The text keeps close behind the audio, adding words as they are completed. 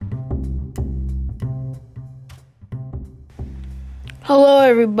Hello,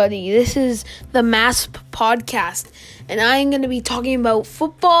 everybody. This is the MASP podcast, and I'm going to be talking about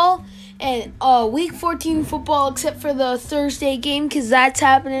football and Week 14 football, except for the Thursday game, because that's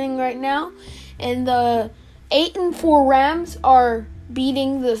happening right now. And the 8-4 Rams are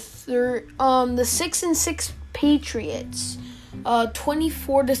beating the 6-6 Patriots,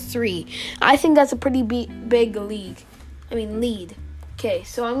 24-3. I think that's a pretty big lead. Okay,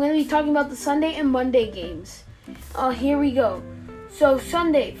 so I'm going to be talking about the Sunday and Monday games. Here we go. So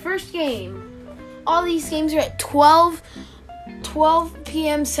Sunday, first game. All these games are at 12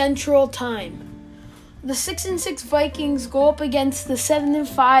 p.m. Central Time. The 6-6 Vikings go up against the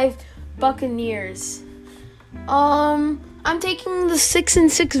 7-5 Buccaneers. I'm taking the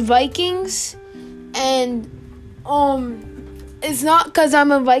 6-6 Vikings, and it's not because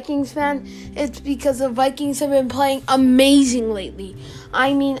I'm a Vikings fan. It's because the Vikings have been playing amazing lately.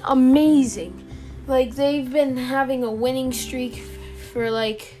 I mean, amazing. Like, they've been having a winning streak for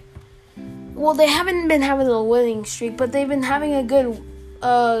they haven't been having a winning streak, but they've been having a good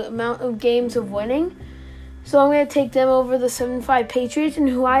amount of games of winning. So I'm going to take them over the 7-5 Patriots, and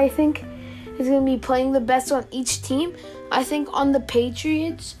who I think is going to be playing the best on each team. I think on the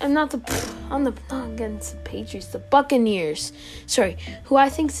Patriots, not against the Patriots, the Buccaneers. Sorry, who I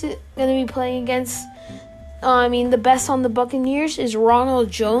think is going to be playing against, the best on the Buccaneers is Ronald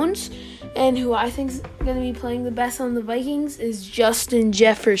Jones. And who I think is going to be playing the best on the Vikings is Justin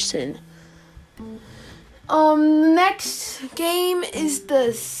Jefferson. The next game is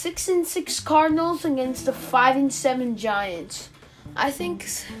the 6-6 Cardinals against the 5-7 Giants. I think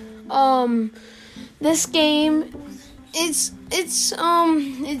this game it's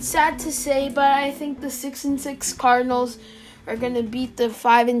sad to say, but I think the 6-6 Cardinals are going to beat the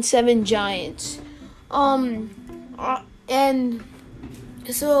 5-7 Giants.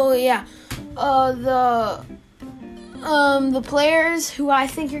 The players who I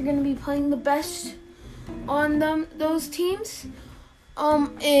think are going to be playing the best on those teams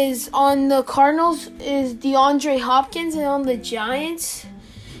is on the Cardinals is DeAndre Hopkins, and on the Giants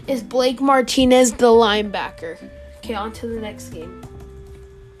is Blake Martinez, the linebacker. Okay, on to the next game.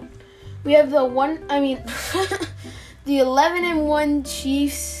 We have the 11-1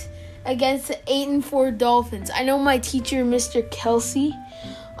 Chiefs against the 8-4 Dolphins. I know my teacher, Mr. Kelsey,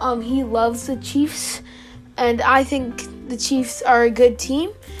 he loves the Chiefs, and I think the Chiefs are a good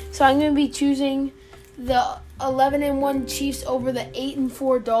team. So I'm going to be choosing the 11-1 Chiefs over the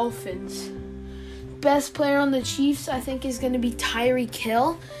 8-4 Dolphins. Best player on the Chiefs, I think, is going to be Tyreek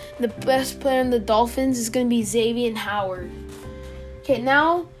Hill. The best player on the Dolphins is going to be Xavier Howard. Okay,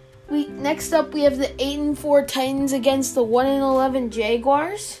 next up we have the 8-4 Titans against the 1-11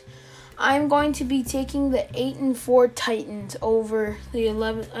 Jaguars. I'm going to be taking the 8-4 Titans over the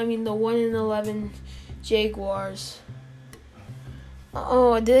 1-11 Jaguars.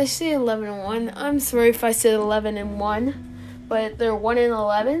 Oh, did I say 11-1? I'm sorry if I said 11-1, but they're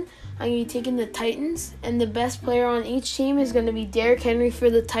 1-11. I'm going to be taking the Titans, and the best player on each team is going to be Derrick Henry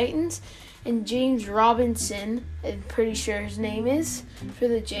for the Titans, and James Robinson, I'm pretty sure his name is, for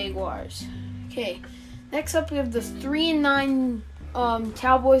the Jaguars. Okay, next up we have the 3-9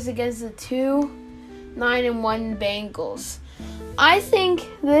 Cowboys against the 2-9-1 Bengals. I think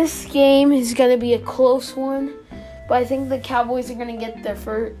this game is going to be a close one, but I think the Cowboys are going to get their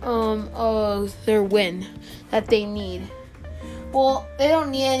their win that they need. Well, they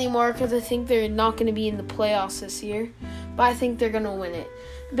don't need it anymore because I think they're not going to be in the playoffs this year, but I think they're going to win it.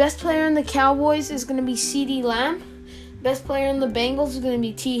 Best player on the Cowboys is going to be CeeDee Lamb. Best player on the Bengals is going to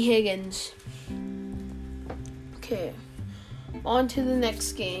be T. Higgins. Okay. On to the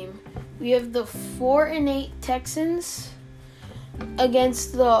next game. We have the 4-8 Texans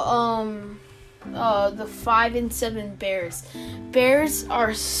against the 5-7 Bears. Bears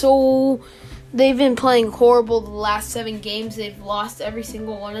are they've been playing horrible the last 7 games. They've lost every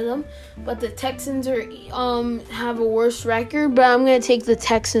single one of them. But the Texans have a worse record, but I'm going to take the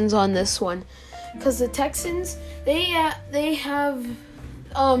Texans on this one. Cuz the Texans, they have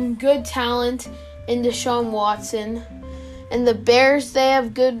good talent in Deshaun Watson. And the Bears, they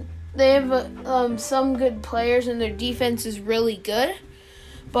have some good players, and their defense is really good,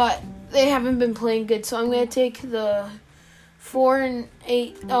 but they haven't been playing good. So I'm going to take the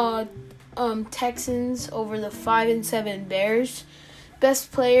 4-8 Texans over the 5-7 Bears.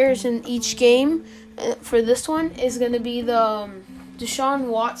 Best players in each game for this one is going to be the Deshaun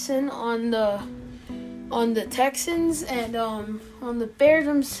Watson on the Texans, and on the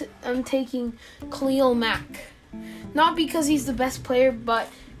Bears I'm taking Khalil Mack. Not because he's the best player, but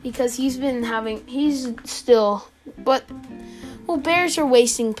because Bears are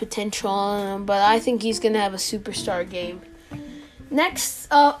wasting potential on him, but I think he's going to have a superstar game. Next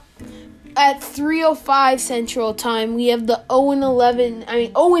up, at 3:05 Central Time, we have the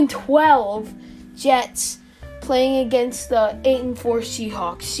 0-12 Jets playing against the 8-4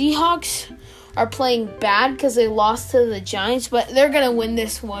 Seahawks. Seahawks are playing bad because they lost to the Giants, but they're gonna win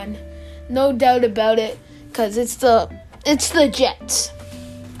this one, no doubt about it, because it's the Jets.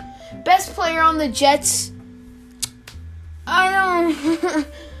 Best player on the Jets,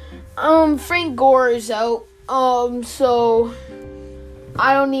 Frank Gore is out. So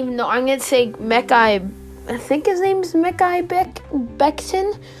I don't even know. I'm gonna say Mekhi. I think his name is Mekhi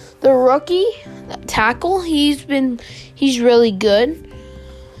Becton, the rookie tackle. He's really good.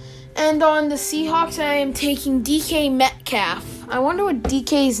 And on the Seahawks, I am taking DK Metcalf. I wonder what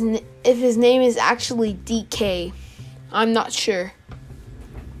if his name is actually DK. I'm not sure.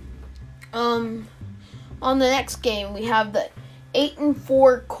 On the next game, we have the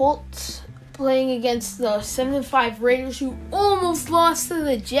 8-4 Colts playing against the 7-5 Raiders, who almost lost to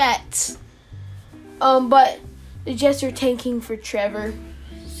the Jets. But the Jets are tanking for Trevor.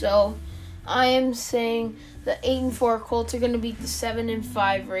 So I am saying the 8-4 Colts are going to beat the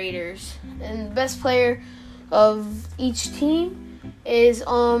 7-5 Raiders. And the best player of each team is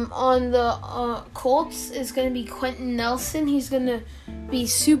on the Colts is going to be Quentin Nelson. He's going to be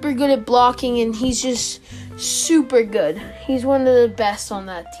super good at blocking, and he's just super good. He's one of the best on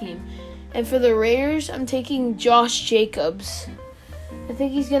that team. And for the Raiders, I'm taking Josh Jacobs. I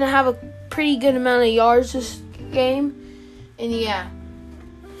think he's going to have a pretty good amount of yards this game. And yeah.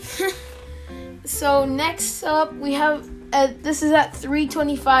 So next up, we have, this is at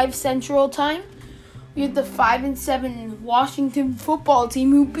 3:25 Central Time. We have the 5-7 Washington football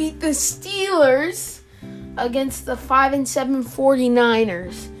team who beat the Steelers against the 5-7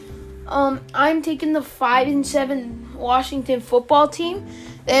 49ers. I'm taking the 5-7 Washington football team.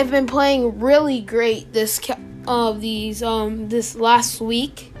 They have been playing really great this last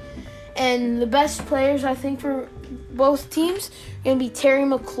week, and the best players I think for both teams are going to be Terry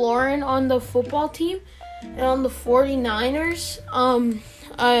McLaurin on the football team, and on the 49ers, I'm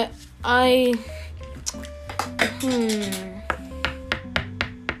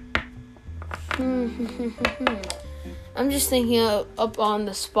just thinking up on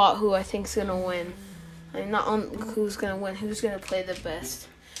the spot who I think's gonna win. I'm not on who's gonna win, who's gonna play the best.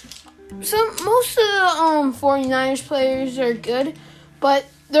 So most of the 49ers players are good, but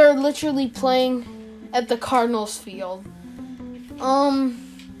they're literally playing at the Cardinals field.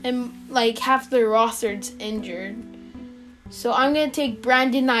 And like half their roster's injured. So I'm gonna take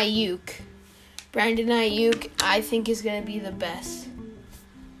Brandon Ayuk. Brandon Ayuk, I think, is gonna be the best.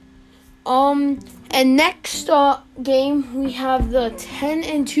 And next game, we have the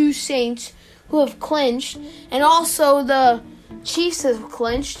 10-2 Saints, who have clinched, and also the Chiefs have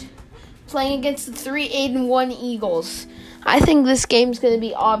clinched, playing against the 3-8-1 Eagles. I think this game's going to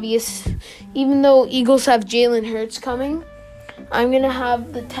be obvious. Even though Eagles have Jalen Hurts coming, I'm going to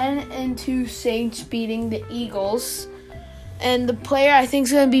have the 10-2 Saints beating the Eagles. And the player I think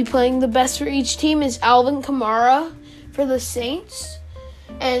is going to be playing the best for each team is Alvin Kamara for the Saints.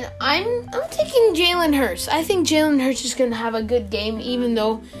 And I'm taking Jalen Hurts. I think Jalen Hurts is going to have a good game, even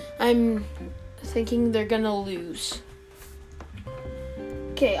though I'm thinking they're going to lose.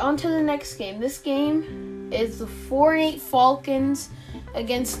 Okay, on to the next game. This game is the 4-8 Falcons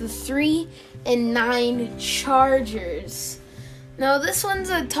against the 3-9 Chargers. Now, this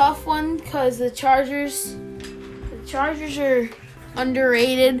one's a tough one because the Chargers are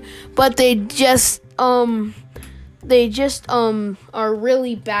underrated, but they just are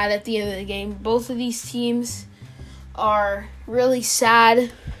really bad at the end of the game. Both of these teams are really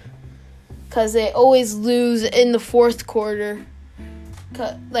sad because they always lose in the fourth quarter.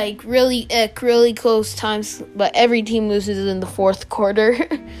 Like really close times, but every team loses in the fourth quarter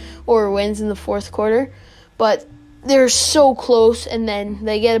or wins in the fourth quarter. But they're so close, and then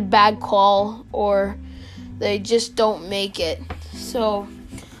they get a bad call or they just don't make it. So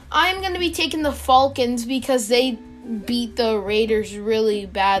I'm going to be taking the Falcons because they beat the Raiders really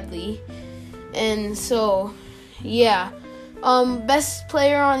badly. And so, yeah. Best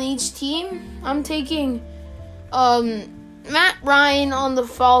player on each team, I'm taking Matt Ryan on the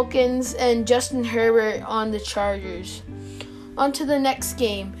Falcons and Justin Herbert on the Chargers. On to the next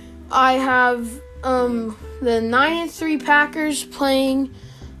game. I have the 9-3 Packers playing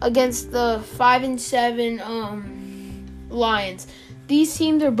against the 5-7 Lions. These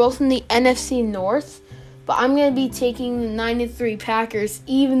teams are both in the NFC North, but I'm going to be taking the 9-3 Packers,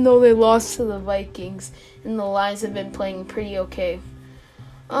 even though they lost to the Vikings, and the Lions have been playing pretty okay.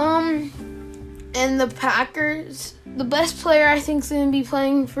 And the Packers, the best player I think is going to be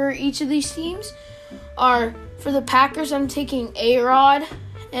playing for each of these teams are for the Packers, I'm taking A-Rod.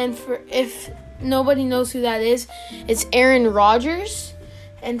 And if nobody knows who that is, it's Aaron Rodgers.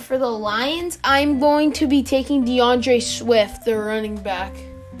 And for the Lions, I'm going to be taking DeAndre Swift, the running back.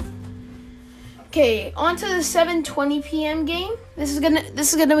 Okay, on to the 7:20 p.m. game. This is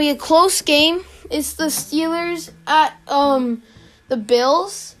gonna be a close game. It's the Steelers at the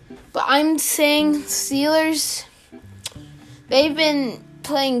Bills, but I'm saying Steelers. They've been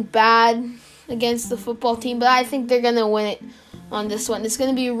playing bad against the football team, but I think they're gonna win it on this one. It's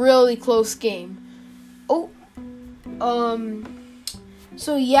gonna be a really close game.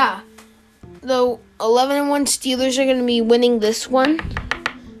 So yeah, the 11-1 Steelers are gonna be winning this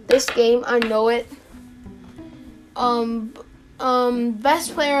game. I know it.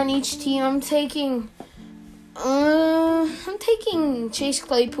 Best player on each team. I'm taking Chase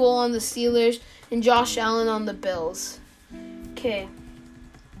Claypool on the Steelers and Josh Allen on the Bills. Okay.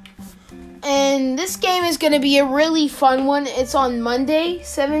 And this game is going to be a really fun one. It's on Monday,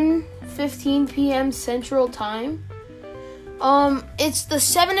 7:15 p.m. Central Time. It's the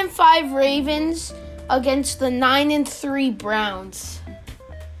 7-5 Ravens against the 9-3 Browns.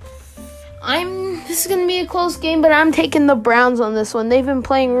 This is going to be a close game, but I'm taking the Browns on this one. They've been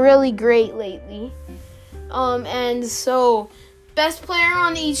playing really great lately. And so, best player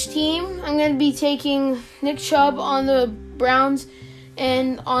on each team, I'm going to be taking Nick Chubb on the Browns,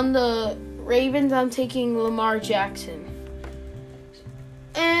 and on the Ravens, I'm taking Lamar Jackson.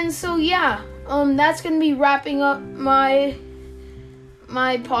 And so, yeah, that's going to be wrapping up my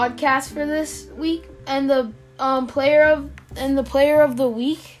podcast for this week. And the player of the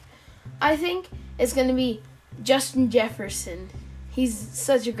week, I think, is going to be Justin Jefferson. He's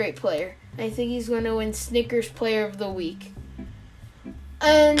such a great player. I think he's going to win Snickers Player of the Week.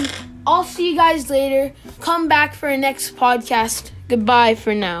 And I'll see you guys later. Come back for our next podcast. Goodbye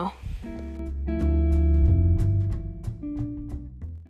for now.